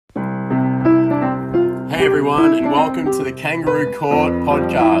Hey everyone, and welcome to the Kangaroo Court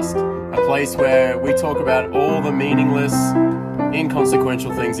podcast, a place where we talk about all the meaningless,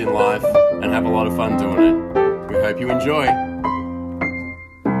 inconsequential things in life and have a lot of fun doing it. We hope you enjoy.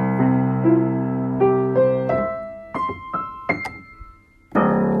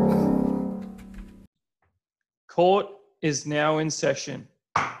 Court is now in session.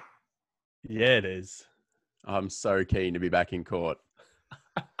 Yeah, it is. I'm so keen to be back in court.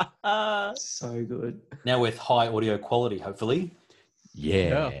 So good. Now with high audio quality, hopefully.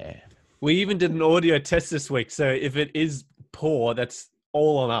 Yeah. We even did an audio test this week, so if it is poor, that's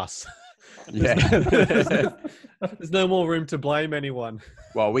all on us. Yeah. There's no more room to blame anyone.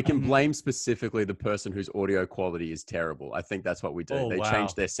 Well, we can blame specifically the person whose audio quality is terrible. I think that's what we do. Oh, they wow.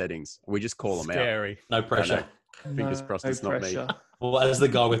 change their settings. We just call them out. Scary. No pressure. Fingers crossed it's not me. Well, as the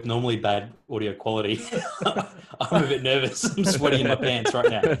guy with normally bad audio quality, I'm a bit nervous. I'm sweating in my pants right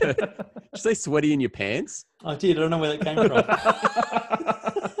now. Did you say sweaty in your pants? I did. I don't know where that came from.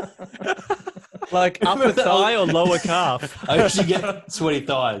 Like upper thigh or lower calf? I usually get sweaty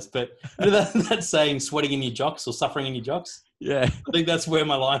thighs, but you know that saying sweating in your jocks or suffering in your jocks? Yeah. I think that's where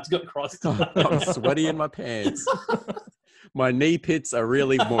my lines got crossed. I'm sweaty in my pants. My knee pits are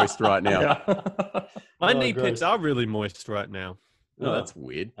really moist right now. My Oh, knee gross. pits are really moist right now. Oh, that's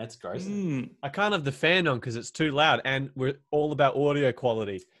weird. That's gross. I can't have the fan on because it's too loud, and we're all about audio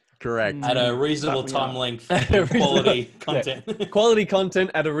quality. Correct. At a reasonable Fuck me time up. length, quality content. Quality content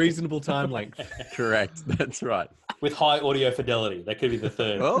at a reasonable time length. Correct. That's right. With high audio fidelity. That could be the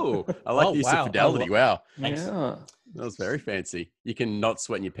third. Oh, I like Oh, the use wow. of fidelity. Wow. Thanks. Yeah. That was very fancy. You can not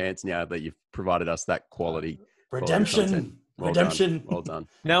sweat in your pants now that you've provided us that quality. Redemption. content. Well Redemption. Done. Well done.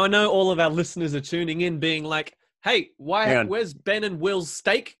 Now I know all of our listeners are tuning in being like, hey, Hang on. where's Ben and Will's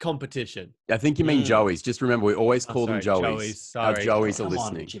steak competition? I think you mean Joey's. Just remember, we always call them sorry, Joey's. Joey's, Our sorry. Joey's are Come on,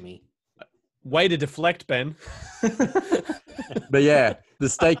 listening. Jimmy. Way to deflect, Ben. But yeah, the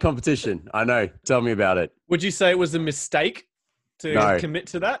steak competition. I know. Tell me about it. Would you say it was a mistake to No. commit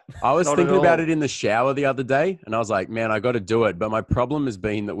to that? I was Not at thinking about all. it in the shower the other day, and I was like, man, I got to do it. But my problem has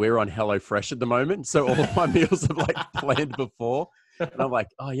been that we're on HelloFresh at the moment. So all of my meals are like planned before. And I'm like,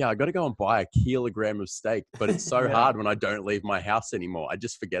 oh, yeah, I got to go and buy a kilogram of steak. But it's so Yeah. hard when I don't leave my house anymore. I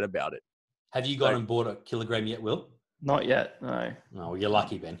just forget about it. Have you gone and bought a kilogram yet, Will? Not yet. No. Oh, you're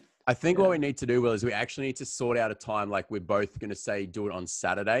lucky, Ben. I think what we need to do, Will, is we actually need to sort out a time. Like we're both going to say do it on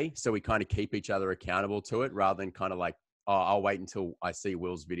Saturday. So we kind of keep each other accountable to it rather than kind of like, oh, I'll wait until I see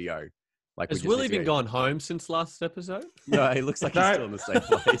Will's video. Like, we Has just Will need to even go- gone home since last episode? No, he looks like he's No. still in the same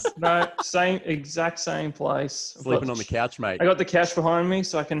place. No, exact same place. I've Sleeping got- on the couch, mate. I got the couch behind me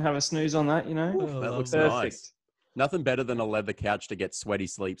so I can have a snooze on that, you know? Oh, That looks lovely. nice. Nothing better than a leather couch to get sweaty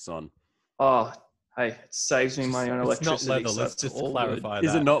sleeps on. Oh, hey, it saves me money on It's electricity. not leather. so Let's that's just all clarify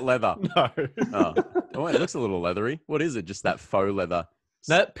Is that. it not leather? No. Oh, it looks a little leathery. What is it? Just that faux leather?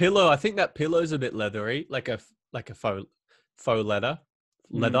 That pillow, I think that pillow's a bit leathery, like a faux leather.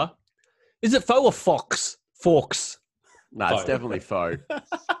 Leather. Is it faux or fox? Forks. No, it's Faux. definitely faux.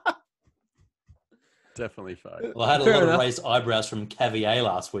 Definitely faux. Well, I had a Fair lot enough. of raised eyebrows from Cavier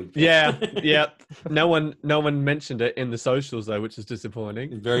last week. Yeah, yeah. No one mentioned it in the socials though, which is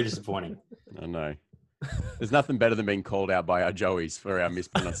disappointing. Very disappointing. I know. There's nothing better than being called out by our Joeys for our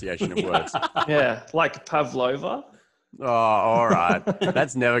mispronunciation of words. Yeah, like Pavlova. Oh, all right.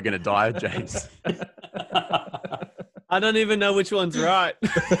 That's never going to die, James. I don't even know which one's right.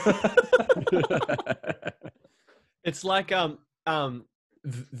 It's like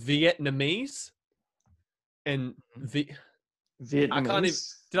Vietnamese and Vietnamese. I can't even.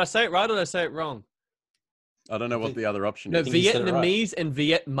 Did I say it right or did I say it wrong? I don't know what the other option No, is. think you said it right. Vietnamese and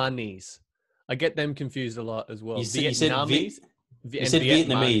Vietmanese. I get them confused a lot as well. You said Vietnamese. You said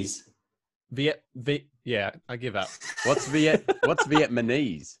Vietnamese. Yeah, I give up. What's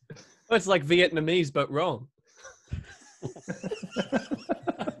Vietnamese? Oh, it's like Vietnamese, but wrong.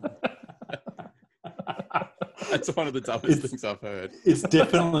 That's one of the dumbest things I've heard. It's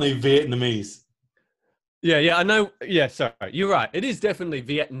definitely Vietnamese. Yeah, I know. Yeah, sorry. You're right. It is definitely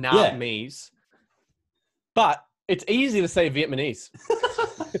Vietnamese, but it's easy to say Vietnamese.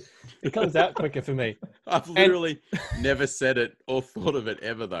 It comes out quicker for me. I've literally never said it or thought of it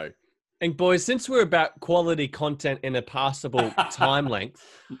ever, though. And boys, since we're about quality content in a passable time length,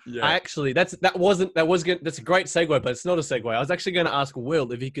 Yeah. I actually that's a great segue, but it's not a segue. I was actually going to ask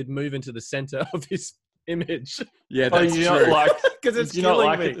Will if he could move into the center of his image Yeah, Oh, that's you true. not like? because it's Do you not killing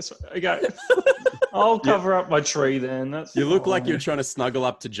like me. it this way? Okay. I'll cover up my tree then. That's You look like fine. you're trying to snuggle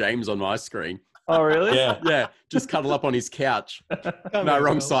up to James on my screen. Oh, really? Yeah. Yeah, just cuddle up on his couch. Come No, here,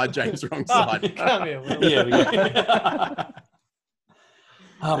 wrong Will. side, James, wrong Oh, side. come here, Will. Yeah.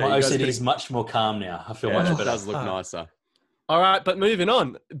 Oh, Yeah, my you guys OCD could- is much more calm now. I feel Yeah, much it better. does look nicer. All right, but moving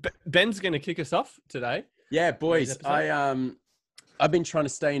on. Ben's going to kick us off today. Yeah, boys. episode? I've been trying to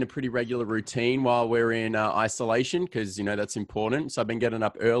stay in a pretty regular routine while we're in isolation because that's important. So I've been getting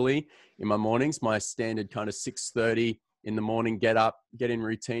up early in my mornings. My standard kind of 6:30 in the morning, get up, get in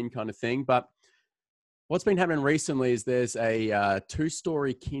routine kind of thing. But what's been happening recently is there's a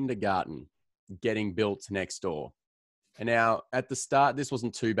 2-story kindergarten getting built next door. And now at the start, this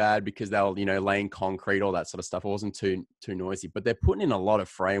wasn't too bad because they were, laying concrete, all that sort of stuff. It wasn't too noisy, but they're putting in a lot of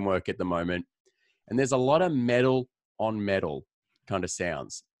framework at the moment. And there's a lot of metal on metal kind of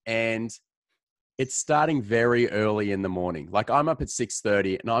sounds. And it's starting very early in the morning. Like I'm up at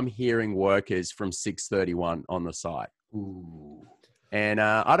 6:30 and I'm hearing workers from 6:31 on the site. Ooh. And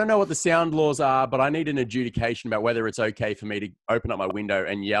I don't know what the sound laws are, but I need an adjudication about whether it's okay for me to open up my window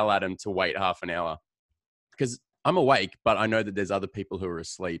and yell at them to wait half an hour. Because I'm awake, but I know that there's other people who are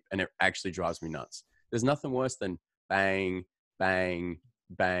asleep and it actually drives me nuts. There's nothing worse than bang, bang,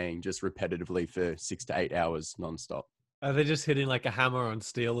 bang, just repetitively for 6 to 8 hours nonstop. Are they just hitting like a hammer on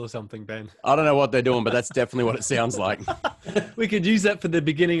steel or something, Ben? I don't know what they're doing, but that's definitely what it sounds like. We could use that for the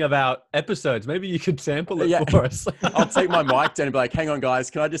beginning of our episodes. Maybe you could sample it Yeah. for us. I'll take my mic down and be like, hang on,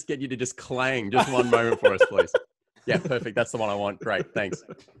 guys, can I just get you to just clang just one moment for us, please? Yeah, perfect. That's the one I want. Great. Thanks.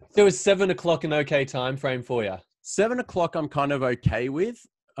 So is 7 o'clock an okay time frame for you? 7 o'clock, I'm kind of okay with.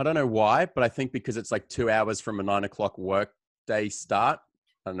 I don't know why, but I think because it's like 2 hours from a 9 o'clock work day start.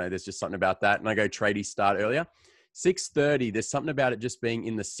 I don't know. There's just something about that. And I go tradie start earlier. 6:30, there's something about it just being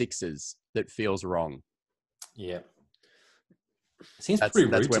in the sixes that feels wrong. Yeah. Seems That's pretty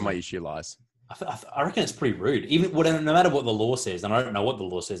rude. where to my me. issue lies. I reckon it's pretty rude. Even no matter what the law says, and I don't know what the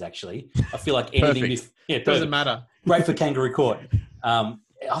law says actually. I feel like anything. Perfect. Doesn't matter. Great for kangaroo court.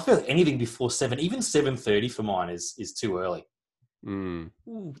 I feel like anything before 7, even 7:30 for mine is too early. Mm.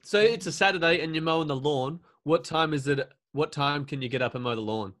 Ooh, so it's a Saturday and you're mowing the lawn. What time is it? What time can you get up and mow the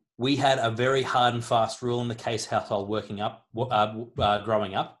lawn? We had a very hard and fast rule in the Case household growing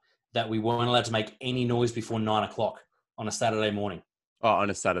up that we weren't allowed to make any noise before 9 o'clock on a Saturday morning. Oh,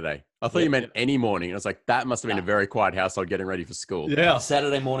 on a Saturday. I thought Yeah. you meant any morning. I was like, that must have been a very quiet household getting ready for school. Yeah.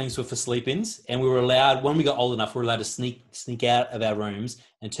 Saturday mornings were for sleep-ins, and we were allowed, when we got old enough, we were allowed to sneak out of our rooms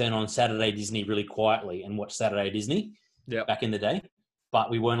and turn on Saturday Disney really quietly and watch Saturday Disney back in the day. But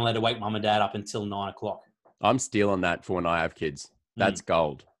we weren't allowed to wake mum and dad up until 9 o'clock. I'm stealing that for when I have kids. That's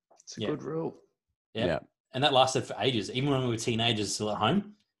gold. It's a good rule. Yeah. And that lasted for ages, even when we were teenagers still at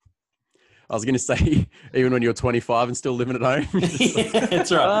home. I was going to say, even when you're 25 and still living at home. Yeah,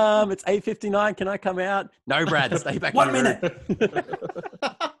 that's right. It's 8:59. Can I come out? No, Brad, stay back. 1 in your room.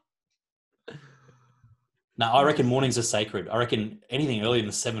 minute. No, I reckon mornings are sacred. I reckon anything earlier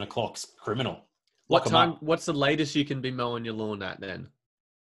than 7 o'clock's criminal. What Lock 'em time? up. What's the latest you can be mowing your lawn at then?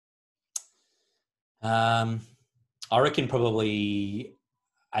 I reckon probably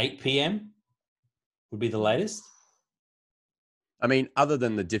 8 p.m. would be the latest. I mean, other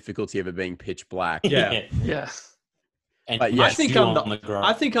than the difficulty of it being pitch black. Yeah. Yeah. And But yes, I think still I'm on the grass.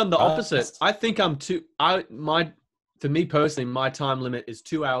 I think I'm the opposite. Grass. I think I'm too. For me personally, my time limit is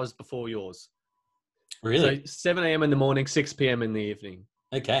 2 hours before yours. Really? So 7 a.m. in the morning, 6 p.m. in the evening.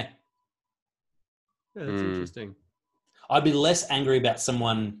 Okay. Yeah, that's interesting. I'd be less angry about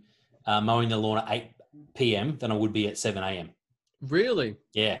someone mowing the lawn at 8 p.m. than I would be at 7 a.m. Really?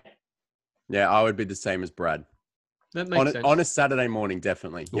 Yeah. Yeah, I would be the same as Brad. That makes sense. On a Saturday morning,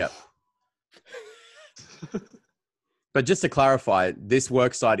 definitely. Yep. But just to clarify, this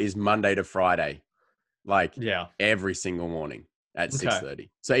work site is Monday to Friday, like Yeah. every single morning at Okay. 6:30.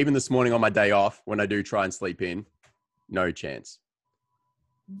 So even this morning on my day off, when I do try and sleep in, no chance.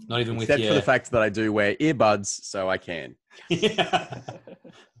 Not even with Except your... for the fact that I do wear earbuds, so I can.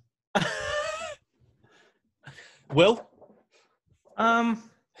 Will?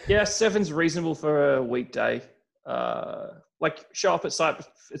 Yeah, 7's reasonable for a weekday. Like show up at site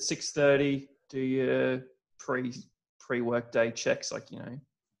at 6:30, do your pre-work day checks, like,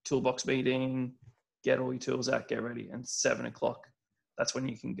 toolbox meeting, get all your tools out, get ready, and 7 o'clock, that's when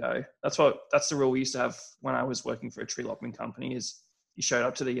you can go. That's the rule we used to have when I was working for a tree lockman company, is you showed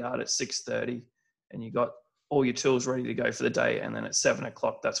up to the yard at 6:30 and you got all your tools ready to go for the day. And then at 7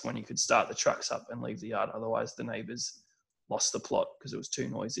 o'clock, that's when you could start the trucks up and leave the yard. Otherwise the neighbors lost the plot because it was too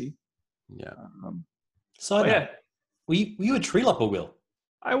noisy. Yeah. So Yeah, were you a tree lopper, Will?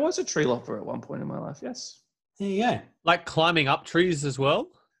 I was a tree lopper at one point in my life. Yes. There you go. Like climbing up trees as well?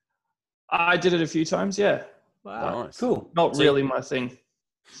 I did it a few times. Yeah. Wow. Nice. Cool. Not So- really my thing.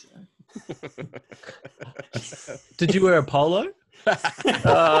 Did you wear a polo?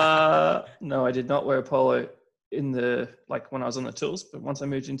 No, I did not wear a polo. in the, like when I was on the tools, but once I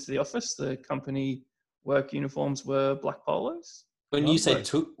moved into the office, the company work uniforms were black polos. When you say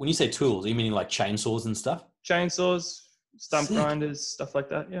tools, you mean like chainsaws and stuff? Chainsaws, stump Sick. grinders, stuff like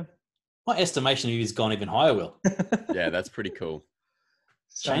that. Yeah. My estimation of you has gone even higher, Will. Yeah, that's pretty cool.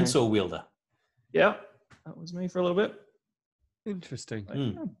 So, Chainsaw wielder. Yeah, that was me for a little bit. Interesting. Like,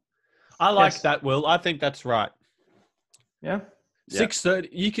 Mm. I like Yes. that, Will. I think that's right. Yeah. Yeah. 6:30.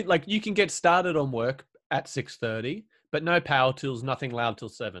 You can get started on work at 6:30, but no power tools, nothing loud till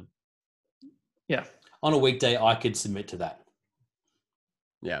 7. Yeah. On a weekday, I could submit to that.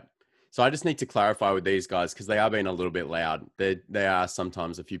 Yeah. So I just need to clarify with these guys because they are being a little bit loud. They are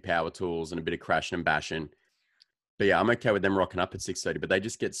sometimes a few power tools and a bit of crashing and bashing. But yeah, I'm okay with them rocking up at 6:30, but they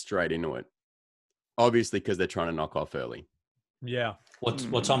just get straight into it. Obviously, because they're trying to knock off early. Yeah.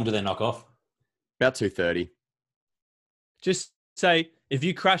 What time do they knock off? About 2:30. Just say, if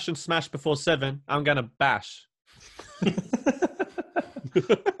you crash and smash before 7, I'm going to bash.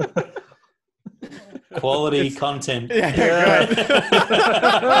 Quality content.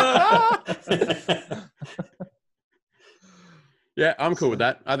 Yeah, I'm cool with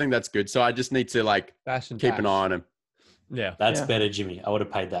that. I think that's good. So I just need to like Bash and keep an eye bash. on them. Yeah. That's Yeah. better, Jimmy. I would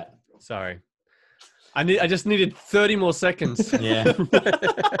have paid that. Sorry. I just needed 30 more seconds. Yeah.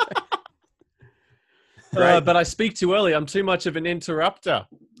 But I speak too early. I'm too much of an interrupter.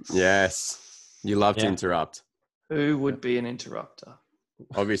 Yes. You love to Yeah. interrupt. Who would be an interrupter?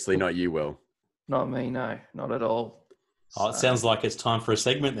 Obviously not you, Will. Not me, no, not at all. Oh, it sounds like it's time for a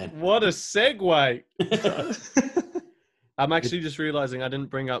segment then. What a segue. I'm actually just realizing I didn't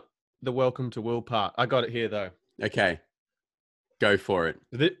bring up the welcome to Will part. I got it here though. Okay. Go for it.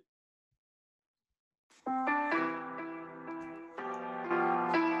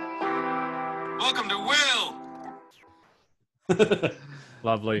 Welcome to Will.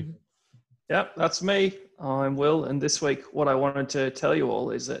 Lovely. Yep, that's me. I'm Will, and this week what I wanted to tell you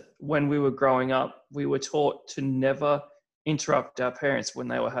all is that when we were growing up, we were taught to never interrupt our parents when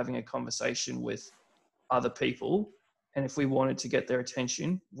they were having a conversation with other people. And if we wanted to get their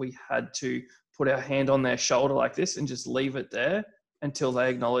attention, we had to put our hand on their shoulder like this and just leave it there until they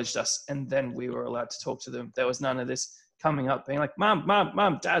acknowledged us, and then we were allowed to talk to them. There was none of this coming up being like,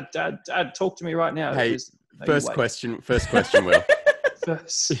 Mom, Dad, talk to me right now. Hey, It was, "No, you First wait." question, Will.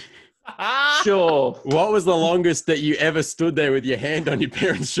 First. Sure. What was the longest that you ever stood there with your hand on your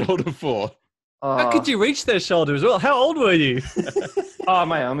parents' shoulder for? How could you reach their shoulder as well? How old were you? Oh,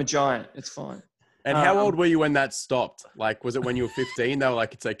 mate, I'm a giant. It's fine. And how old were you when that stopped? Like, was it when you were 15? They were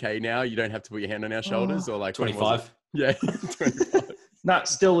like, it's okay now. You don't have to put your hand on our shoulders, or like when was it? 25. Yeah, 25. Not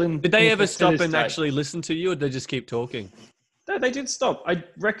still in. Did they in ever to stop this and day. actually listen to you, or did they just keep talking? No, they did stop. I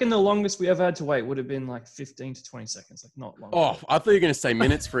reckon the longest we ever had to wait would have been like 15 to 20 seconds, like not long. Oh, I thought you were going to say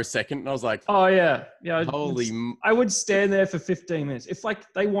minutes for a second. And I was like, Oh, yeah. I would stand there for 15 minutes. If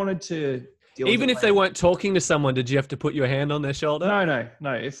like they wanted to deal with Even it if they later. weren't talking to someone, did you have to put your hand on their shoulder?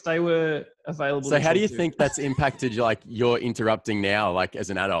 No. If they were available. so to how do you talk to- think that's impacted like your interrupting now, like as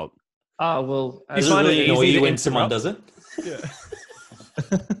an adult? Ah, well. You Does find it it really annoy easy you to when someone interrupt? does it?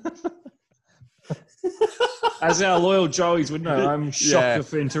 As our loyal Joeys would know, I'm shocked Yeah.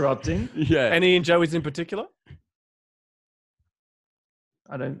 for interrupting. Yeah. Any in Joey's in particular?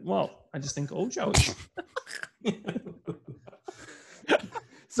 I just think all Joeys.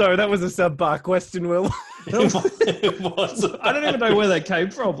 Sorry, that was a subpar question, Will. It was. I don't even know where that came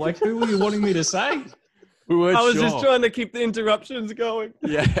from. Like, who were you wanting me to say? we weren't I was sure. just trying to keep the interruptions going.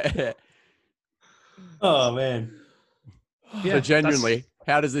 Yeah. Oh, man. Yeah, So genuinely,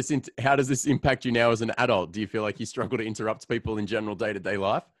 how does this impact you now as an adult? Do you feel like you struggle to interrupt people in general day-to-day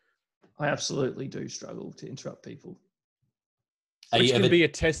life? I absolutely do struggle to interrupt people. Are Which you can ever- be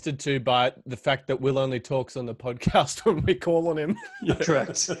attested to by the fact that Will only talks on the podcast when we call on him.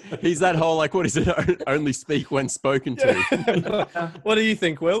 Correct. He's that whole like, what is it? Only speak when spoken to. What do you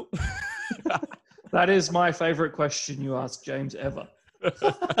think, Will? That is my favorite question you ask James ever.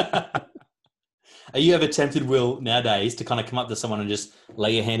 Are you ever tempted, Will, nowadays to kind of come up to someone and just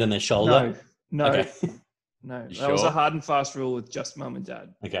lay your hand on their shoulder? No. Okay. No. You That was a sure? hard and fast rule with just mum and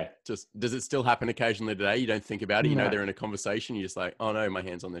dad. Okay. Just does it still happen occasionally today? You don't think about it. You know No. they're in a conversation. You're just like, oh no, my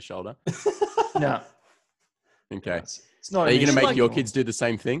hand's on their shoulder. No. Okay. It's not. Are you going to make like, your kids do the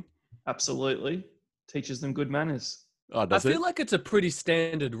same thing? Absolutely. Teaches them good manners. Oh, I does it? feel like it's a pretty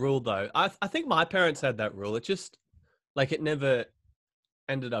standard rule, though. I think my parents had that rule. It just, like, it never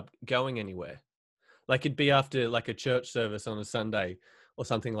ended up going anywhere. Like, it'd be after, like, a church service on a Sunday or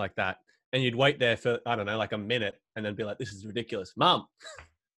something like that. And you'd wait there for, I don't know, like a minute and then be like, this is ridiculous. Mom.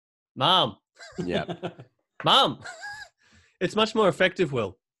 Yeah. Mom. It's much more effective,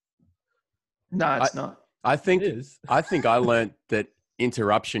 Will. No, it's not. I think It is. I learned that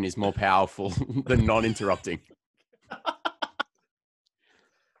interruption is more powerful than non-interrupting.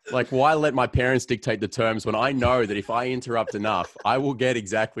 Like, why let my parents dictate the terms when I know that if I interrupt enough, I will get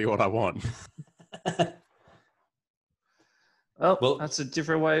exactly what I want? Well, that's a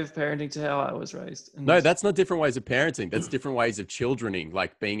different way of parenting to how I was raised. And No, that's not different ways of parenting. That's different ways of childrening,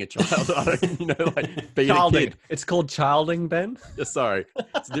 like being a child. Like being a kid. It's called childing, Ben. Yeah, sorry.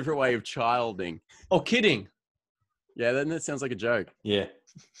 It's a different way of childing. Oh, kidding. Yeah, then that sounds like a joke. Yeah.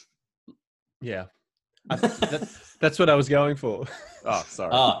 Yeah. That's what I was going for. Oh,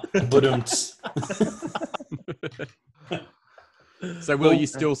 sorry. But So, Will, you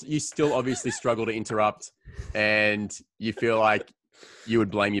still obviously struggle to interrupt, and you feel like you would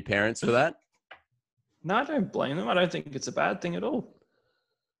blame your parents for that? No, I don't blame them. I don't think it's a bad thing at all.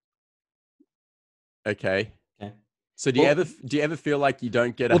 Okay. So, do you ever feel like you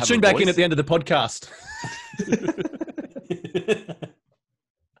don't get? We'll tune back in at the end of the podcast.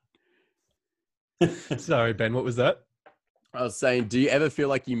 Sorry, Ben. What was that? I was saying, do you ever feel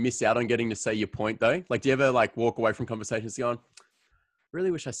like you miss out on getting to say your point, though? Like, do you ever walk away from conversations going,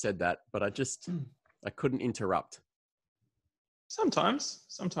 really wish I said that, but I couldn't interrupt? Sometimes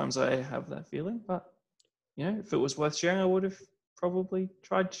I have that feeling, but if it was worth sharing, I would have probably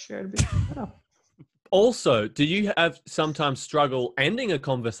tried to share it a bit better. Also, do you have sometimes struggle ending a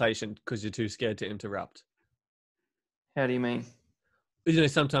conversation because you're too scared to interrupt? How do you mean?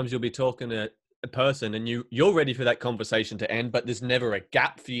 Sometimes you'll be talking to a person and you're ready for that conversation to end, but there's never a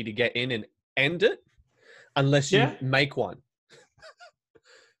gap for you to get in and end it unless you make one.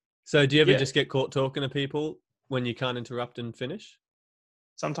 So do you ever just get caught talking to people when you can't interrupt and finish?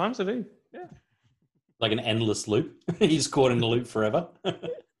 Sometimes I do. Yeah. Like an endless loop. He's caught in the loop forever.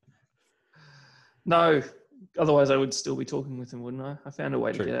 No, otherwise I would still be talking with them, wouldn't I? I found a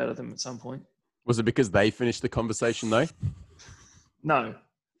way to get out of them at some point. Was it because they finished the conversation, though? No.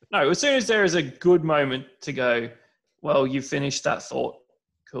 As soon as there is a good moment to go, well, you finished that thought.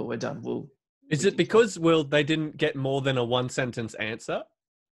 Cool, we're done. Is it because, Will, they didn't get more than a one-sentence answer?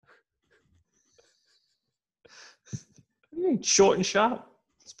 What do you mean? Short and sharp.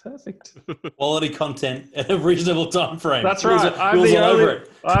 It's perfect. Quality content at a reasonable time frame. That's right. I'm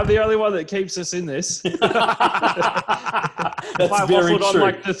the only one that keeps us in this. If I waffled on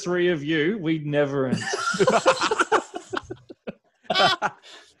like the three of you, we'd never end.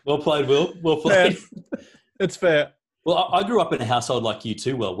 Well played, Will. Well played. It's fair. Well, I grew up in a household like you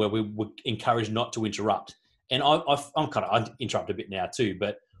too, Will, where we were encouraged not to interrupt. And I interrupt a bit now too,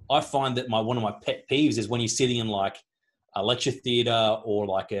 but I find that one of my pet peeves is when you're sitting in like a lecture theatre or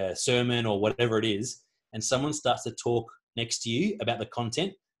like a sermon or whatever it is, and someone starts to talk next to you about the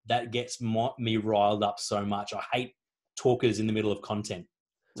content. That gets me riled up so much. I hate talkers in the middle of content.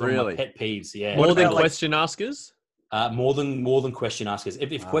 It's one of my pet peeves. Yeah. More than question askers? More than question askers.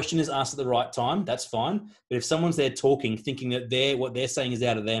 If question is asked at the right time, that's fine. But if someone's there talking, thinking that what they're saying is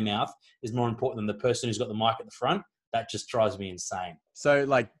out of their mouth is more important than the person who's got the mic at the front, that just drives me insane. So,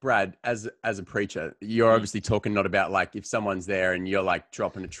 like, Brad, as a preacher, you're obviously talking not about like if someone's there and you're like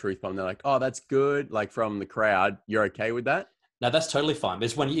dropping a truth bomb, they're like, "Oh, that's good," like from the crowd. You're okay with that? No, that's totally fine.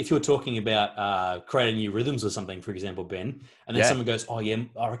 But if you're talking about creating new rhythms or something, for example, Ben, and then someone goes, "Oh yeah,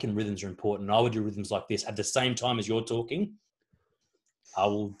 I reckon rhythms are important. I would do rhythms like this at the same time as you're talking," I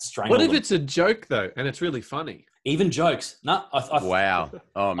will strangle them. What if it's a joke though, and it's really funny? Even jokes. No, wow.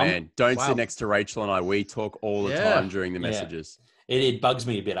 Oh man, don't sit next to Rachel and I. We talk all the time during the messages. It bugs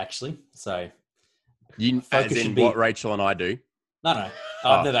me a bit actually. So you as in what Rachel and I do? No.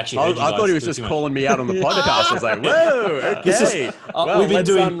 I've never actually heard I thought he was just calling me out on the podcast. I was like, whoa, okay. We've been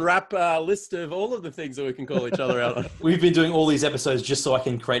doing unwrap a list of all of the things that we can call each other out on. We've been doing all these episodes just so I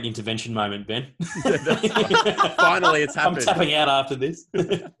can create an intervention moment, Ben. Finally, it's happened. I'm tapping out after this.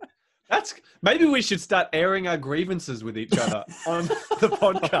 Maybe we should start airing our grievances with each other on the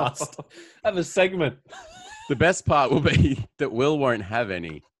podcast. Have a segment. The best part will be that Will won't have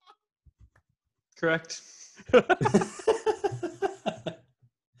any. Correct.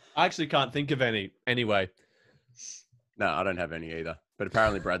 I actually can't think of any. Anyway. No, I don't have any either. But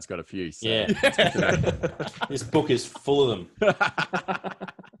apparently Brad's got a few. So yeah. This book is full of them.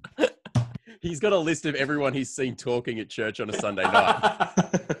 He's got a list of everyone he's seen talking at church on a Sunday night.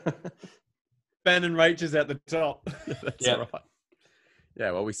 Ben and Rach is at the top. That's right.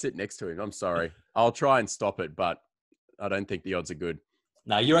 Yeah, well, we sit next to him. I'm sorry. I'll try and stop it, but I don't think the odds are good.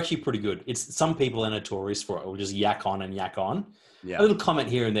 No, you're actually pretty good. It's some people are notorious for it. We'll just yak on and yak on. Yeah. A little comment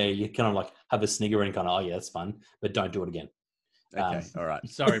here and there, you kind of like have a snigger and kind of, oh yeah, that's fun, but don't do it again. Okay, all right.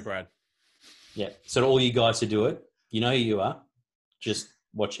 Sorry, Brad. Yeah. So to all you guys who do it, you know who you are. Just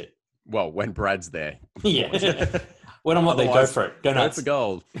watch it. Well, when Brad's there. Yeah. When I'm not there, go for it. Go Go nuts. for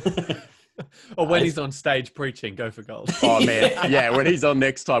gold. Or when he's on stage preaching, go for gold. Oh, man. Yeah, when he's on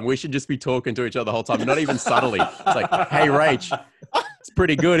next time, we should just be talking to each other the whole time. Not even subtly. It's like, hey, Rach, it's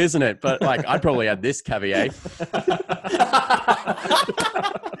pretty good, isn't it? But, like, I'd probably add this caveat.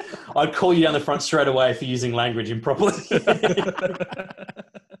 I'd call you down the front straight away for using language improperly.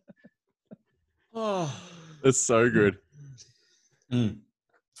 Oh. It's so good. Mm.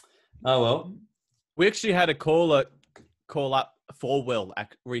 Oh, well. We actually had a call up for Will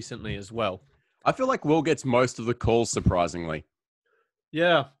recently as well. I feel like Will gets most of the calls, surprisingly.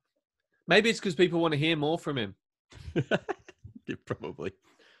 Yeah. Maybe it's because people want to hear more from him. Yeah, probably.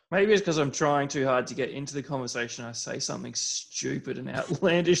 Maybe it's because I'm trying too hard to get into the conversation. I say something stupid and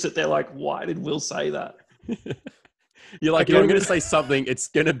outlandish that they're like, why did Will say that? You're like, if I'm going to say something, it's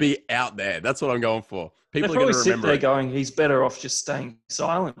going to be out there. That's what I'm going for. People They're are going probably to sit remember there it. going, he's better off just staying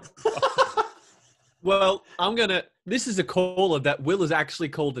silent. Well, this is a caller that Will has actually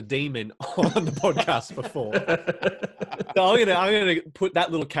called a demon on the podcast before. So I'm gonna put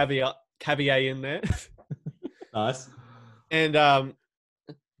that little caveat in there. Nice. And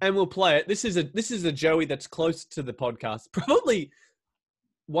we'll play it. This is a Joey that's close to the podcast. Probably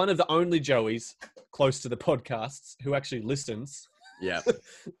one of the only Joeys close to the podcasts who actually listens. Yeah.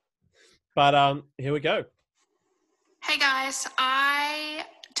 But here we go. Hey guys, I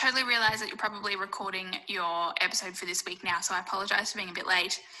totally realize that you're probably recording your episode for this week now, so I apologize for being a bit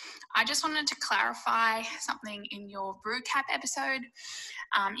late. I just wanted to clarify something in your brew cap episode.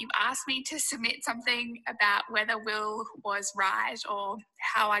 You asked me to submit something about whether Will was right or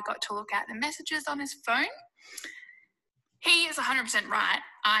how I got to look at the messages on his phone. He is 100% right.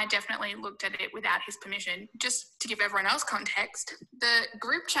 I definitely looked at it without his permission. Just to give everyone else context, the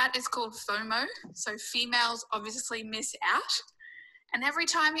group chat is called FOMO, so females obviously miss out. And every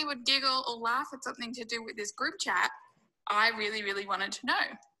time he would giggle or laugh at something to do with this group chat, I really, really wanted to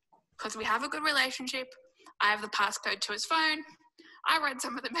know. Because we have a good relationship. I have the passcode to his phone. I read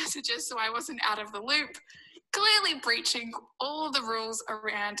some of the messages so I wasn't out of the loop. Clearly breaching all the rules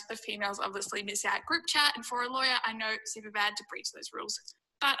around the females obviously miss out group chat. And for a lawyer, I know super bad to breach those rules.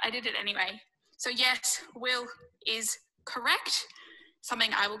 But I did it anyway. So yes, Will is correct.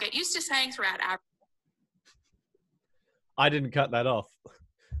 Something I will get used to saying throughout our... I didn't cut that off.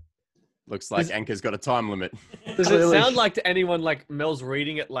 Looks like Anchor's got a time limit. Does it sound like to anyone like Mel's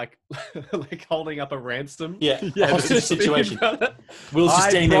reading it like like holding up a ransom? Yeah, Yeah, hostage situation. Will's just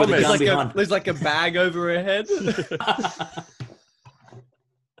standing there with a gun behind. There's like a bag over her head.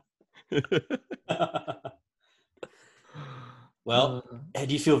 Well, how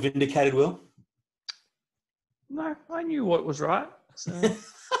do you feel vindicated, Will? No, I knew what was right. So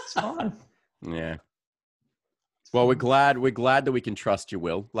it's fine. Yeah. Well, we're glad that we can trust you,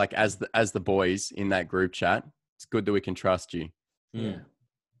 Will. Like as the boys in that group chat, it's good that we can trust you. Yeah.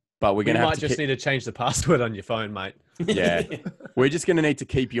 But we're You gonna might just need to change the password on your phone, mate. Yeah. We're just gonna need to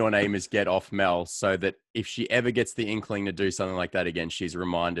keep your name as Get Off Mel, so that if she ever gets the inkling to do something like that again, she's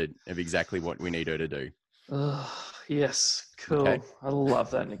reminded of exactly what we need her to do. Yes, cool. Okay. I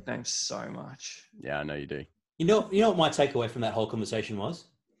love that nickname so much. Yeah, I know you do. You know what my takeaway from that whole conversation was?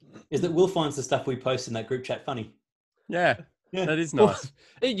 Is that Will finds the stuff we post in that group chat funny. Yeah. Yeah. That is nice.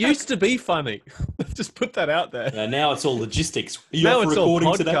 It used to be funny. Just put that out there. Now it's all logistics. Are you Now up for it's all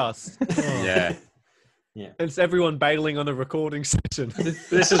recording today? podcasts. Oh. Yeah. It's everyone bailing on a recording session.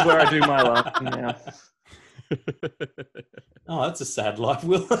 This is where I do my laughing now. Oh, that's a sad life,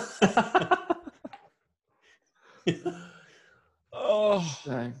 Will. Oh,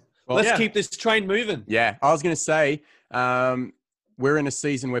 So, Well, let's yeah. keep this train moving. Yeah. I was gonna say, we're in a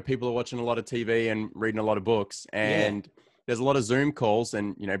season where people are watching a lot of TV and reading a lot of books, and there's a lot of Zoom calls,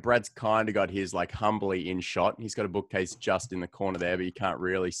 and Brad's kind of got his like humbly in shot. He's got a bookcase just in the corner there, but you can't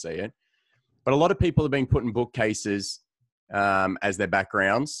really see it. But a lot of people have been putting bookcases as their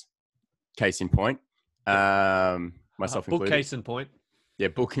backgrounds. Case in point, myself included. Bookcase in point. Yeah,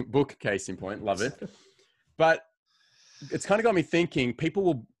 book case in point. Love it. But it's kind of got me thinking,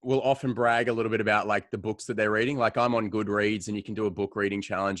 people will often brag a little bit about like the books that they're reading. Like I'm on Goodreads and you can do a book reading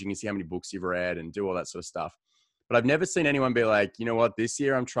challenge. You can see how many books you've read and do all that sort of stuff. But I've never seen anyone be like, you know what, this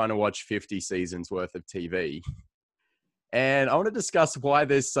year I'm trying to watch 50 seasons worth of TV. And I want to discuss why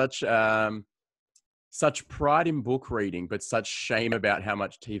there's such pride in book reading, but such shame about how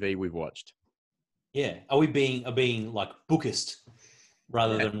much TV we've watched. Yeah. Are we being like bookist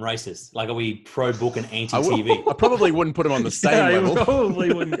rather than racist? Like, are we pro book and anti TV? I probably wouldn't put them on the same you level.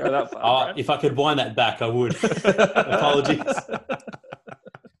 probably wouldn't go that far. Brad. If I could wind that back, I would. Apologies.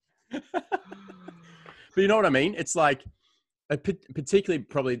 But you know what I mean? It's like Particularly,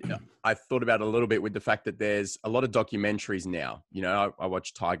 probably, I thought about it a little bit with the fact that there's a lot of documentaries now. You know, I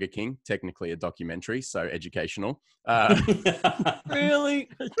watched Tiger King, technically a documentary, so educational. Really?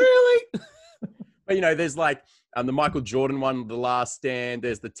 But, you know, there's like the Michael Jordan one, The Last Stand,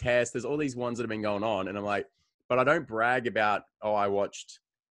 there's The Test, there's all these ones that have been going on. And I'm like, but I don't brag about, I watched,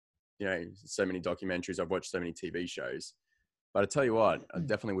 you know, so many documentaries, I've watched so many TV shows. But I tell you what, I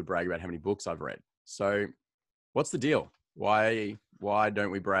definitely would brag about how many books I've read. So what's the deal? Why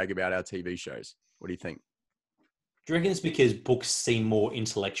don't we brag about our TV shows? What do you think? Do you reckon it's because books seem more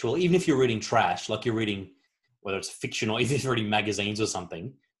intellectual? Even if you're reading trash, like you're reading, whether it's fiction or if you're reading magazines or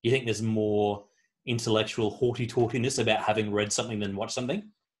something, you think there's more intellectual haughty-taughtiness about having read something than watched something?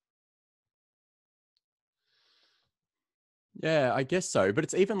 Yeah, I guess so. But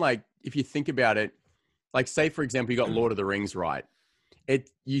it's even like, if you think about it, like say, for example, you got Lord of the Rings, right?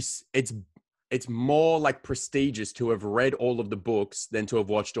 It's more like prestigious to have read all of the books than to have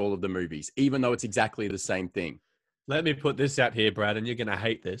watched all of the movies, even though it's exactly the same thing. Let me put this out here, Brad, and you're going to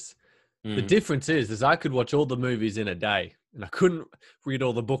hate this. The difference is I could watch all the movies in a day and I couldn't read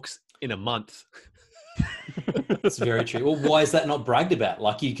all the books in a month. That's very true. Well, why is that not bragged about?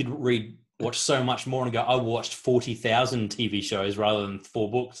 Like you could watch so much more and go, I watched 40,000 TV shows rather than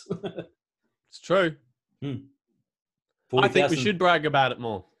 4 books. It's true. 40, I think we should brag about it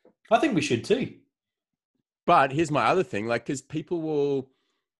more. I think we should too. But here's my other thing, like, because people will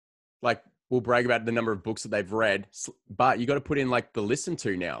brag about the number of books that they've read, but you got to put in like the listen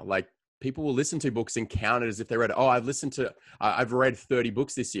to now. Like people will listen to books and count it as if they read it. Oh, I've read 30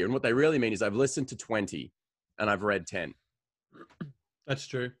 books this year. And what they really mean is I've listened to 20 and I've read 10. That's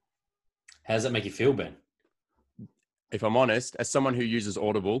true. How does that make you feel, Ben? If I'm honest, as someone who uses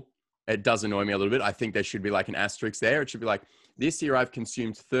Audible, it does annoy me a little bit. I think there should be like an asterisk there. It should be like, this year I've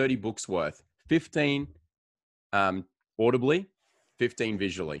consumed 30 books worth, 15 audibly, 15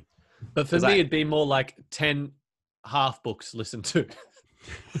 visually. But for me, it'd be more like 10 half books listened to.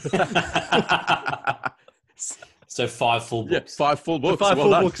 So 5 full books. Yeah, 5 full books. So 5 well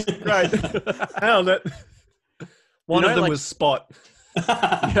full done. books. Great. Nailed it. One of them was Spot.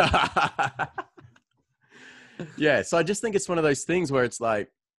 Yeah, so I just think it's one of those things where it's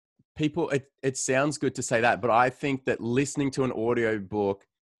like, people, it sounds good to say that, but I think that listening to an audio book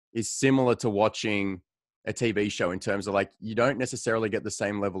is similar to watching a TV show in terms of like, you don't necessarily get the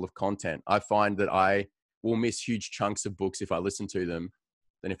same level of content. I find that I will miss huge chunks of books if I listen to them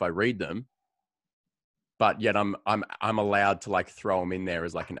than if I read them. But yet I'm allowed to like throw them in there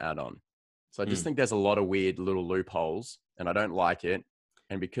as like an add-on. So I just think there's a lot of weird little loopholes and I don't like it.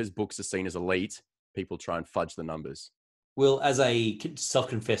 And because books are seen as elite, people try and fudge the numbers. Well, as a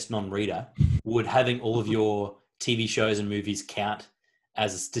self-confessed non-reader, would having all of your TV shows and movies count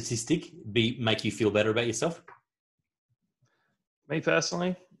as a statistic make you feel better about yourself? Me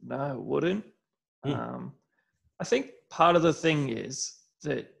personally, no, it wouldn't. I think part of the thing is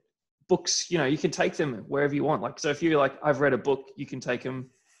that books, you know, you can take them wherever you want. Like, so if you're like, I've read a book, you can take them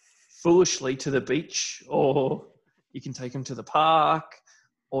foolishly to the beach, or you can take them to the park,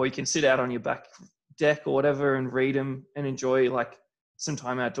 or you can sit out on your back deck or whatever and read them and enjoy like some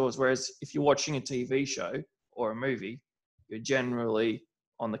time outdoors. Whereas if you're watching a TV show or a movie, you're generally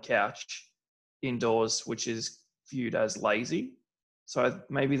on the couch indoors, which is viewed as lazy. So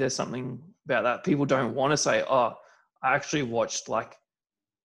maybe there's something about that. People don't want to say, oh, I actually watched like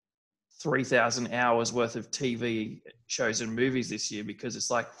 3,000 hours worth of TV shows and movies this year, because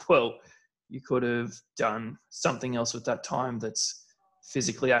it's like, well, you could have done something else with that time that's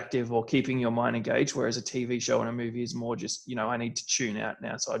physically active or keeping your mind engaged. Whereas a TV show and a movie is more just, you know, I need to tune out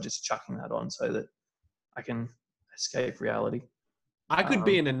now. So I'm just chucking that on so that I can escape reality. I could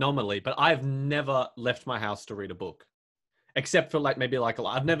be an anomaly, but I've never left my house to read a book, except for like maybe like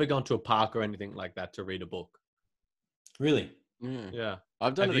I've never gone to a park or anything like that to read a book. Really? Yeah.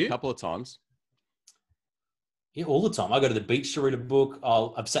 I've done it a couple of times. Yeah, all the time. I go to the beach to read a book.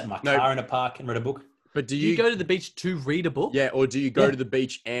 I've sat in my car in a park and read a book. But do you go to the beach to read a book? Yeah, or do you go to the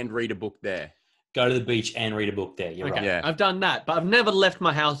beach and read a book there? Go to the beach and read a book there. You're right. Yeah. I've done that, but I've never left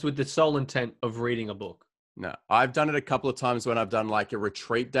my house with the sole intent of reading a book. No, I've done it a couple of times when I've done like a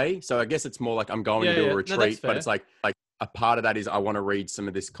retreat day. So I guess it's more like I'm going to do a retreat, but it's like a part of that is I want to read some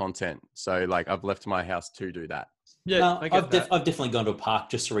of this content. So like I've left my house to do that. Yeah, no, I've definitely gone to a park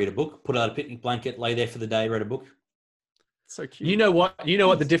just to read a book, put out a picnic blanket, lay there for the day, read a book. So cute. You know what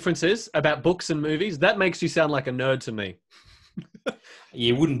the difference is about books and movies? That makes you sound like a nerd to me.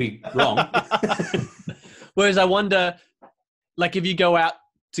 You wouldn't be wrong. Whereas I wonder, like if you go out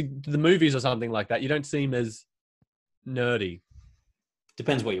to the movies or something like that, you don't seem as nerdy.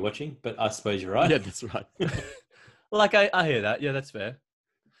 Depends what you're watching, but I suppose you're right. Yeah, that's right. Like I hear that. Yeah, that's fair.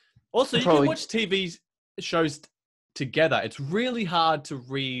 Also, you Probably- can watch TV shows together. It's really hard to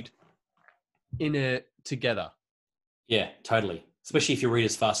read in it together. Yeah, totally. Especially if you read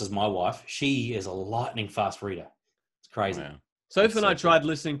as fast as my wife. She is a lightning fast reader. It's crazy. Wow. Soph That's and so I cool. tried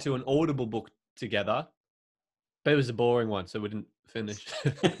listening to an Audible book together, but it was a boring one, so we didn't finish.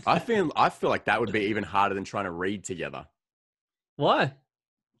 I feel like that would be even harder than trying to read together. Why?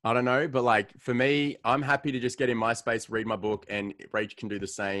 I don't know, but like for me, I'm happy to just get in my space, read my book, and Rach can do the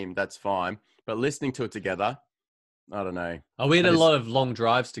same. That's fine. But listening to it together, I don't know. Oh, we had I a just- lot of long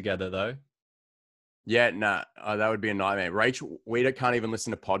drives together, though. Yeah, nah, that would be a nightmare. Rach, we can't even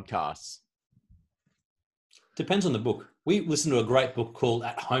listen to podcasts. Depends on the book. We listened to a great book called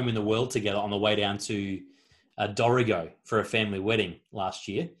At Home in the World together on the way down to Dorrigo for a family wedding last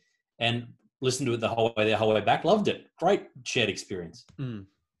year, and listened to it the whole way back. Loved it. Great shared experience.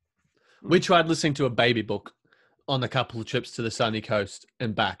 We tried listening to a baby book on a couple of trips to the sunny coast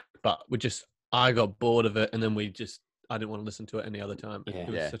and back, but I got bored of it, and then I didn't want to listen to it any other time. Yeah. It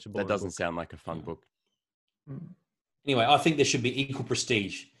was Yeah, such a boring that doesn't book. sound like a fun book. Anyway, I think there should be equal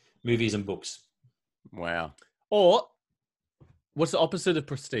prestige, movies and books. Wow. Or, what's the opposite of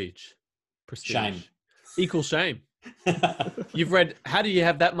prestige? Prestige. Shame. Equal shame. You've read, how do you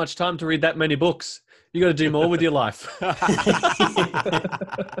have that much time to read that many books? You got to do more with your life.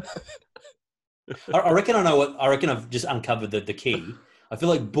 I reckon I've just uncovered the key. I feel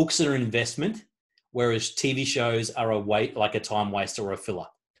like books are an investment, whereas TV shows are like a time waster or a filler.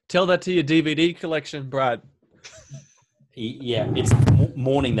 Tell that to your DVD collection, Brad. Yeah, it's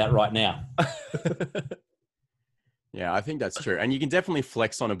mourning that right now. Yeah, I think that's true. And you can definitely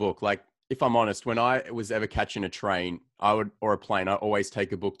flex on a book. Like, if I'm honest, when I was ever catching a train, or a plane, I always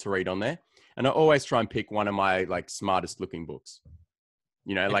take a book to read on there. And I always try and pick one of my like smartest looking books.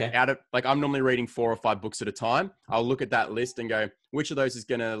 You know, like Okay. I'm normally reading 4 or 5 books at a time. I'll look at that list and go, which of those is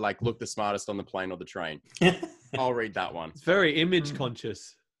going to like look the smartest on the plane or the train? I'll read that one. It's very image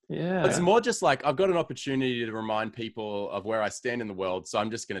conscious. Yeah. It's more just like I've got an opportunity to remind people of where I stand in the world. So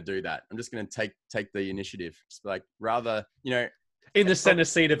I'm just going to do that. I'm just going to take the initiative. Just like rather, you know, In the center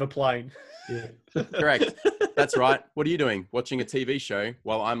seat of a plane. correct. That's right. What are you doing? Watching a TV show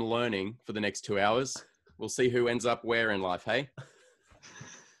while I'm learning for the next 2 hours. We'll see who ends up where in life. Hey,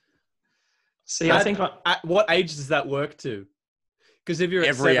 See, I think At what age does that work to? Because if you're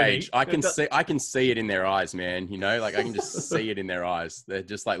every at 70, age, I can see it in their eyes, man. You know, like I can just see it in their eyes. They're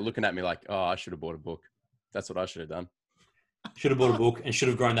just like looking at me like, oh, I should have bought a book. That's what I should have done. Should have bought a book and should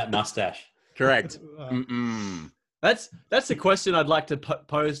have grown that mustache. Correct. Mm-mm. That's a question I'd like to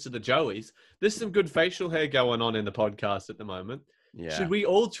pose to the Joeys. There's some good facial hair going on in the podcast at the moment. Yeah. Should we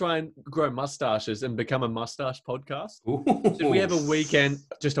all try and grow mustaches and become a mustache podcast? Ooh. Should we have a weekend,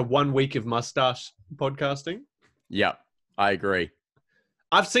 just a 1 week of mustache podcasting? Yeah, I agree.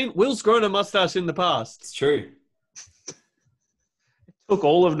 I've seen Will's grown a mustache in the past. It's true. took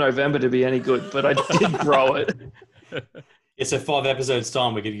all of November to be any good, but I did grow it. It's a 5 episodes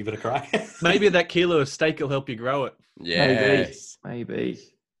time. We're going to give it a crack. Maybe that kilo of steak will help you grow it. Yes. Maybe.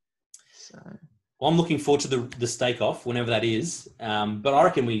 So Well, I'm looking forward to the steak off, whenever that is. But I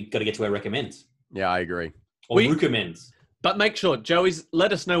reckon we got to get to our recommends. Yeah, I agree. Or We- recommends. But make sure, Joey's,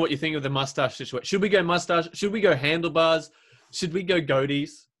 let us know what you think of the mustache situation. Should we go mustache? Should we go handlebars? Should we go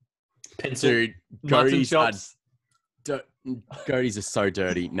goatees? Pencil. Dude, Mutton goatees are, chops? goatees are so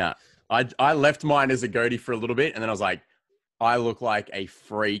dirty. Nah, I left mine as a goatee for a little bit, and then I was like, I look like a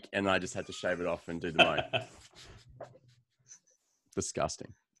freak, and I just had to shave it off and do the mine.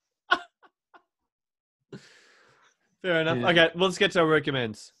 Disgusting. Fair enough. Yeah. Okay, well, let's get to our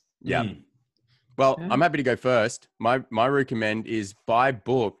recommends. Yeah. Mm. Well, Yeah. I'm happy to go first. My recommend is buy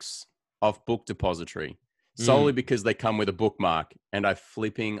books off Book Depository solely because they come with a bookmark, and I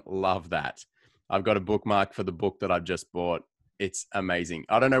flipping love that. I've got a bookmark for the book that I've just bought. It's amazing.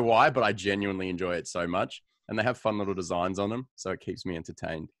 I don't know why, but I genuinely enjoy it so much, and they have fun little designs on them, so it keeps me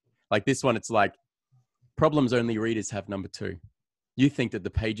entertained. Like this one, it's like problems only readers have number 2. You think that the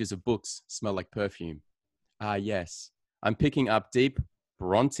pages of books smell like perfume. Ah, yes. I'm picking up deep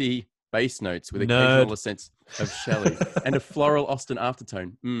Bronte bass notes with occasional sense of Shelley and a floral Austen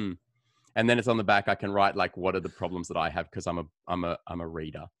aftertone. And then it's on the back. I can write like, what are the problems that I have? Because I'm a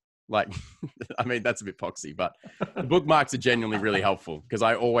reader. Like, I mean, that's a bit poxy, but the bookmarks are genuinely really helpful because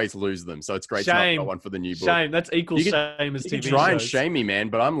I always lose them. So it's great to not Shame. got one for the new book. Shame. That's equal You can- shame as You TV can try and shows. shame me, man,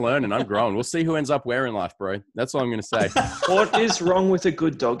 but I'm learning. I'm growing. We'll see who ends up where in life, bro. That's all I'm going to say. what is wrong with a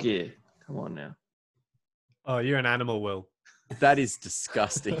good dog ear? Come on now. Oh, you're an animal, Will. That is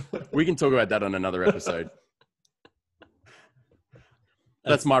disgusting. We can talk about that on another episode.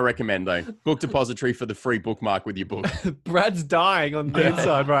 That's my recommend, though. Book depository for the free bookmark with your book. Brad's dying on the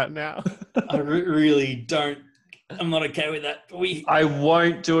inside right now. I really don't. I'm not okay with that. I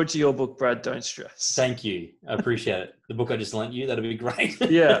won't do it to your book, Brad. Don't stress. Thank you. I appreciate it. The book I just lent you, that'd be great.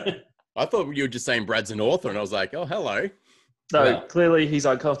 Yeah. I thought you were just saying Brad's an author, and I was like, oh, hello. No, Yeah. clearly he's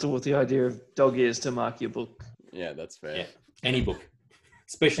uncomfortable with the idea of dog ears to mark your book. Yeah, that's fair. Yeah. Any book,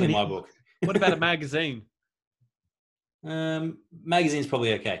 especially my book. What about a magazine? Magazine's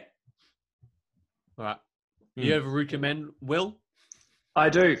probably okay. All right. You ever recommend, Will? I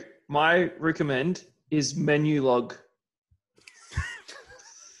do. My recommend is Menulog.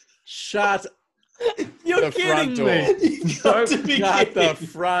 Shut You're the front kidding door. me. You got to be Shut the kidding.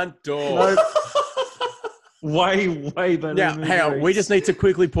 front door. No, way better. Now, than hang on. Uber We Eats. just need to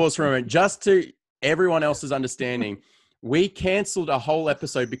quickly pause for a moment. Just to everyone else's understanding, we cancelled a whole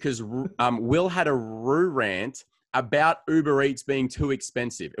episode because Will had a roo rant about Uber Eats being too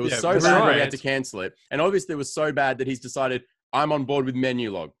expensive. It was Yeah, so that's bad that we right. had to cancel it. And obviously it was so bad that he's decided, I'm on board with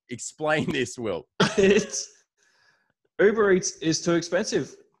Menulog. Explain this, Will. It's Uber Eats is too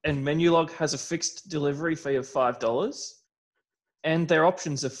expensive, and Menulog has a fixed delivery fee of $5, and their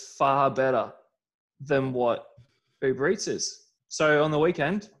options are far better than what Uber Eats is. So on the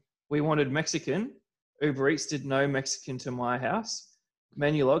weekend, we wanted Mexican. Uber Eats did no Mexican to my house.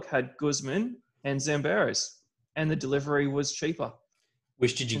 Menulog had Guzman and Zamberos, and the delivery was cheaper.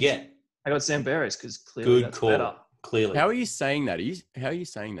 Which did you get? I got Zamberos because clearly Good that's call. better. Clearly. How are you saying that? How are you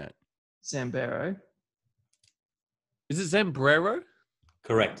saying that? Zambero. Is it Zambrero?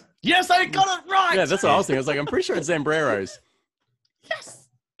 Correct. Yes, I got it right. Yeah, that's what I was thinking. I was like, I'm pretty sure it's Zambreros. Yes.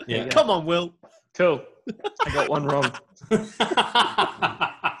 Yeah. Come on, Will. Cool. I got one wrong.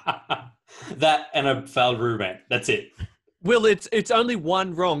 That and a failed roommate. That's it. Will, it's only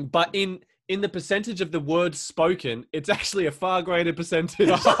one wrong, but in the percentage of the words spoken, it's actually a far greater percentage.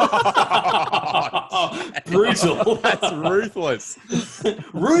 Brutal. That's ruthless.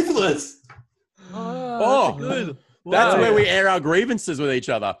 Ruthless. Oh, good. That's Wow. where we air our grievances with each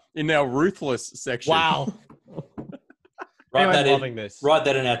other, in our ruthless section. Wow. Write I'm that loving in. this. Write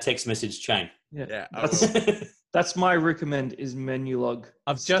that in our text message chain. Yeah, I That's my recommend is Menulog.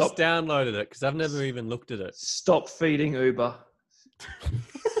 I've just downloaded it because I've never even looked at it. Stop feeding Uber. I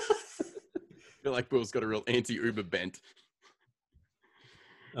feel like Will's got a real anti-Uber bent.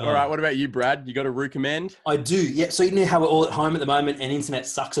 All right, what about you, Brad? You got a recommend? I do, yeah. So you know how we're all at home at the moment and internet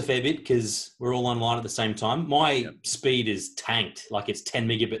sucks a fair bit because we're all online at the same time. My speed is tanked, like it's 10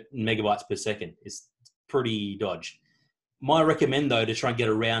 megabytes per second. It's pretty dodge. My recommend, though, to try and get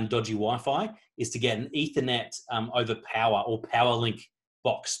around dodgy Wi-Fi is to get an Ethernet over power or PowerLink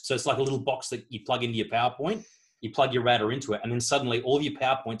box. So it's like a little box that you plug into your PowerPoint, you plug your router into it, and then suddenly all of your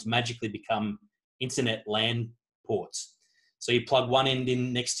PowerPoints magically become internet LAN ports. So you plug one end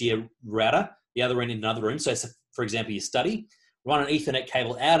in next to your router, the other end in another room. So for example, your study, run an Ethernet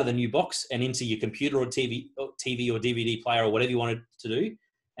cable out of the new box and into your computer or TV or DVD player or whatever you wanted to do.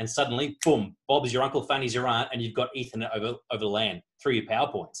 And suddenly, boom, Bob's your uncle, Fanny's your aunt, and you've got Ethernet over LAN through your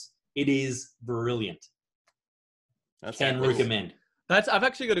PowerPoints. It is brilliant. That's Can recommend. I've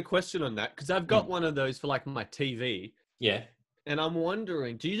actually got a question on that because I've got one of those for like my TV. Yeah. And I'm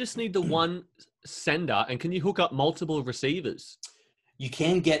wondering, do you just need the one sender and can you hook up multiple receivers? You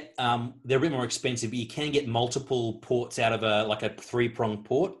can get, they're a bit more expensive, but you can get multiple ports out of a 3-prong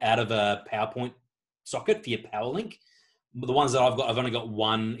port out of a PowerPoint socket for your PowerLink. The ones that I've only got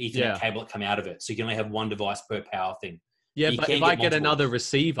one Ethernet cable that come out of it. So you can only have one device per power thing. Yeah, but if I get multiple. another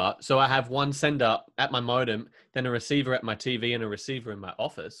receiver, so I have one sender at my modem, then a receiver at my TV and a receiver in my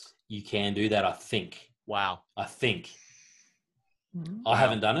office. You can do that, I think. Wow. I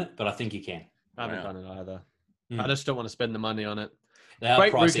haven't done it, but I think you can. I haven't done it either. Mm. I just don't want to spend the money on it. They are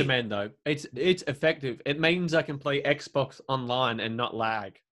Great pricey. recommend though. It's effective. It means I can play Xbox online and not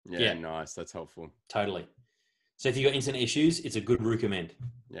lag. Yeah, nice. That's helpful. Totally. So if you've got internet issues, it's a good recommend.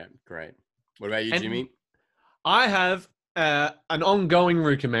 Yeah, great. What about you, And Jimmy? I have an ongoing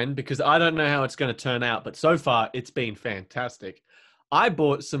recommend because I don't know how it's going to turn out, but so far it's been fantastic. I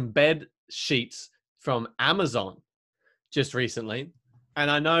bought some bed sheets from Amazon just recently,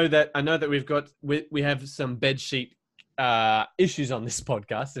 and I know that we have some bed sheet issues on this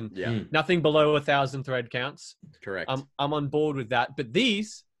podcast, and nothing below 1,000 thread counts. Correct. I'm on board with that, but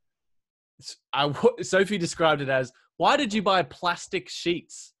these, Sophie described it as, why did you buy plastic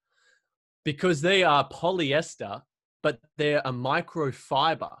sheets? Because they are polyester, but they're a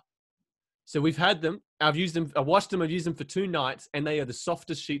microfiber. So we've had them. I've used them. I washed them. I've used them for 2 nights, and they are the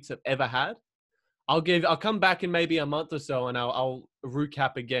softest sheets I've ever had. I'll come back in maybe a month or so, and I'll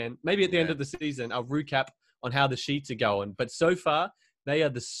recap again. Maybe at the end of the season, I'll recap on how the sheets are going. But so far, They are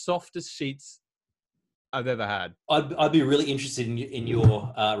the softest sheets I've ever had. I'd be really interested in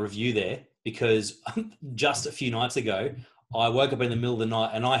your review there, because just a few nights ago, I woke up in the middle of the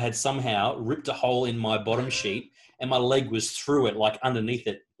night and I had somehow ripped a hole in my bottom sheet and my leg was through it, like underneath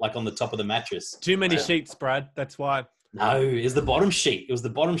it, like on the top of the mattress. Too many sheets, Brad. That's why. No, it was the bottom sheet. It was the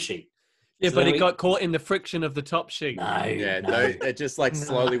bottom sheet. Yeah, So but then it got caught in the friction of the top sheet. No, Yeah, no, it just like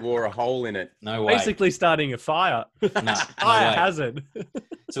slowly wore a hole in it. no way. Basically starting a fire. no Fire way. hazard.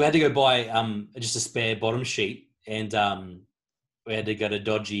 So we had to go buy just a spare bottom sheet, and we had to go to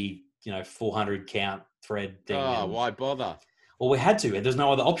dodgy, 400 count thread thing. Oh, and- why bother? Well, we had to. There's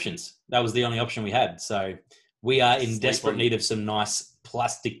no other options. That was the only option we had. So we are in Sleep desperate on- need of some nice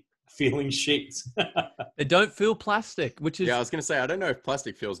plastic feeling sheets. They don't feel plastic, which is Yeah, I was gonna say I don't know if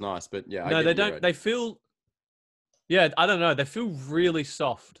plastic feels nice, but yeah, I no, get they you, don't. right. They feel, yeah, I don't know. They feel really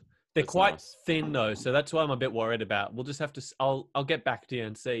soft. They're That's quite nice. thin though, so that's what I'm a bit worried about. We'll just have to. I'll get back to you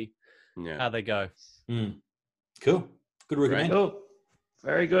and see Yeah. how they go. Cool. Good recommend. Cool.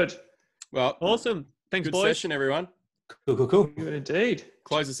 Very good. Well, Awesome. Thanks, good boys. session, everyone. Cool. Good indeed.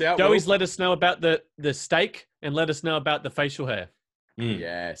 Close us out. Joey's Will. let us know about the steak and let us know about the facial hair.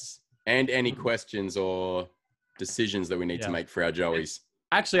 Yes, and any questions or decisions that we need Yeah. to make for our Joeys.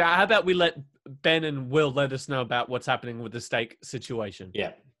 Actually, how about we let Ben and Will let us know about what's happening with the steak situation?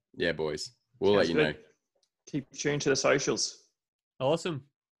 Yeah. Yeah, boys. We'll let Sounds you good. know. Keep tuned to the socials. Awesome.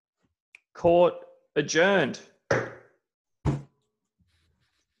 Court adjourned.